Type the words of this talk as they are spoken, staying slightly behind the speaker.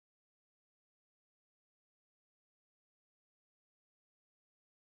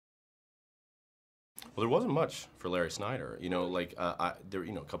Well, there wasn't much for Larry Snyder. You know, like there,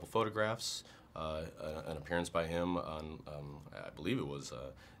 you know, a couple photographs, an appearance by him on, I believe it was,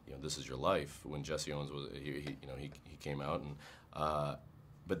 you know, This Is Your Life, when Jesse Owens was, you know, he came out, and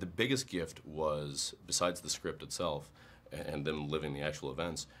but the biggest gift was, besides the script itself and them living the actual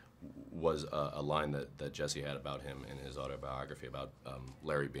events, was a line that Jesse had about him in his autobiography about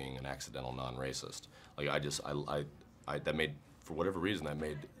Larry being an accidental non-racist. Like that made, for whatever reason, that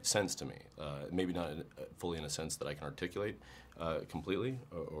made sense to me. Maybe not fully in a sense that I can articulate completely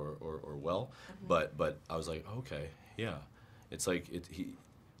or well, but I was like, okay, yeah. It's like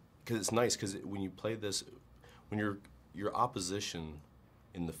because it's nice, because when you play this, when your opposition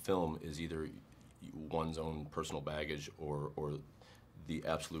in the film is either one's own personal baggage or the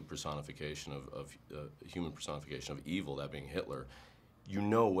absolute personification of human personification of evil, that being Hitler. You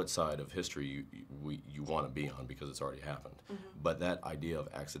know what side of history you want to be on because it's already happened. But that idea of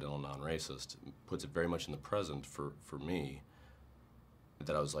accidental non-racist puts it very much in the present for me,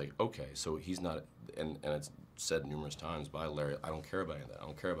 that I was like, okay, so he's not, and it's said numerous times by Larry, I don't care about any of that, I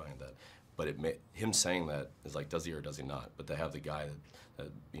don't care about any of that. But him saying that is like, does he or does he not? But to have the guy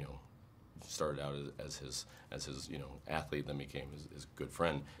that you know, started out as his you know, athlete, then became his good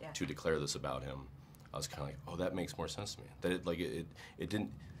friend, to declare this about him, I was kind of like, oh, that makes more sense to me. That it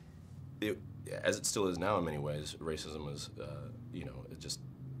didn't, as it still is now in many ways, racism is, you know, it just,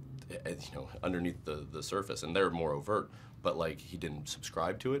 you know, underneath the surface, and they're more overt, but like, he didn't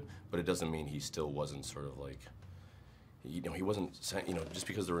subscribe to it, but it doesn't mean he still wasn't sort of like, you know, he wasn't, you know, just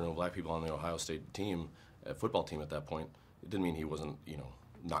because there were no black people on the Ohio State team, football team at that point, it didn't mean he wasn't, you know,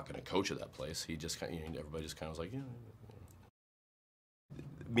 not going to coach at that place. He just kind of, you know, everybody just kind of was like, yeah.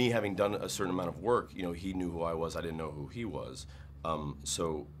 Me having done a certain amount of work, you know, he knew who I was, I didn't know who he was.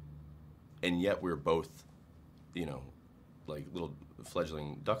 So, and yet we're both, you know, like little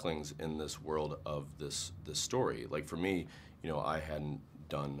fledgling ducklings in this world of this story. Like for me, you know, I hadn't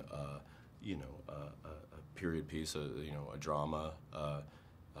done, you know, a period piece, you know, a drama,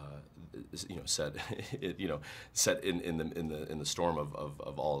 you know, set, you know, set in the storm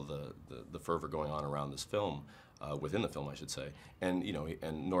of all the fervor going on around this film. Within the film, I should say, and you know,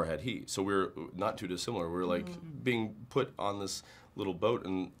 and nor had he. So we're not too dissimilar. We're like being put on this little boat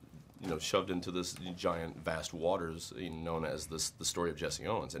and, you know, shoved into this giant, vast waters, you know, known as the story of Jesse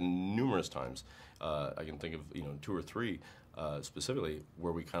Owens. And numerous times, I can think of, you know, 2 or 3 specifically,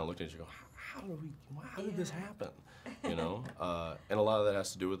 where we kind of looked at each other and go, how did this happen? You know, and a lot of that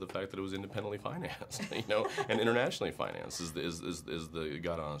has to do with the fact that it was independently financed, you know, and internationally financed is the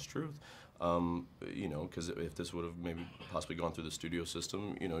God honest truth. You know, because if this would have maybe possibly gone through the studio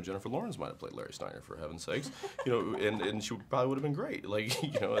system, you know, Jennifer Lawrence might have played Larry Snyder, for heaven's sakes, you know, and she probably would have been great, like,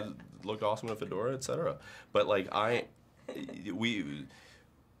 you know, looked awesome in a fedora, etc. But like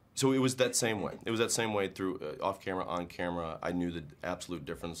so it was that same way. It was that same way through off camera, on camera. I knew the absolute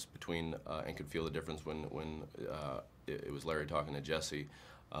difference between and could feel the difference when it was Larry talking to Jesse.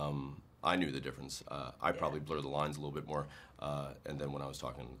 I knew the difference. I probably blurred the lines a little bit more, and then when I was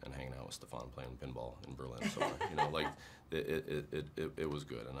talking and hanging out with Stefan playing pinball in Berlin, so you know, like it was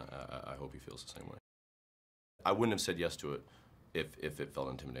good, and I hope he feels the same way. I wouldn't have said yes to it if it felt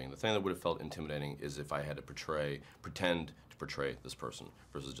intimidating. The thing that would have felt intimidating is if I had to pretend to portray this person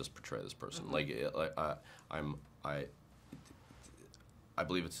versus just portray this person. Like I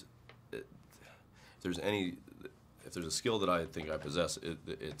believe if there's a skill that I think I possess,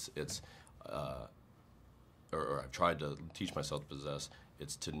 it's or I've tried to teach myself to possess,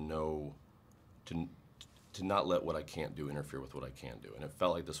 it's to know, to not let what I can't do interfere with what I can do. And it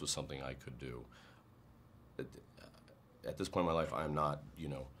felt like this was something I could do. At this point in my life, I am not, you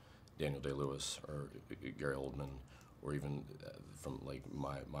know, Daniel Day-Lewis or Gary Oldman, or even from like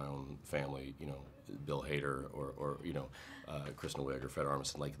my own family, you know, Bill Hader or you know, Chris Nowig or Fred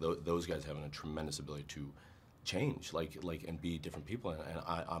Armisen. Like those guys having a tremendous ability to change, like and be different people, and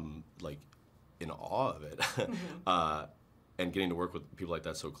I'm like in awe of it. And getting to work with people like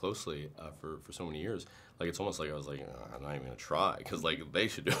that so closely for so many years, like it's almost like I was like, I'm not even gonna try, because like they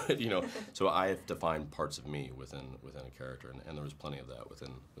should do it, you know. So I have to find parts of me within a character, and there was plenty of that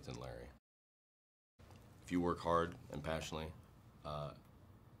within Larry. If you work hard and passionately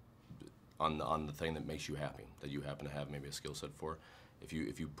on the thing that makes you happy, that you happen to have maybe a skill set for, if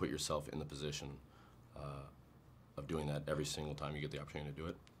you put yourself in the position of doing that every single time you get the opportunity to do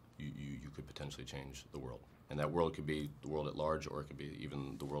it, you could potentially change the world. And that world could be the world at large, or it could be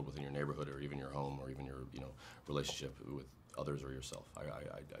even the world within your neighborhood, or even your home, or even your, you know, relationship with others or yourself.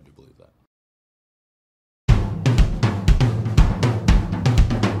 I do believe that.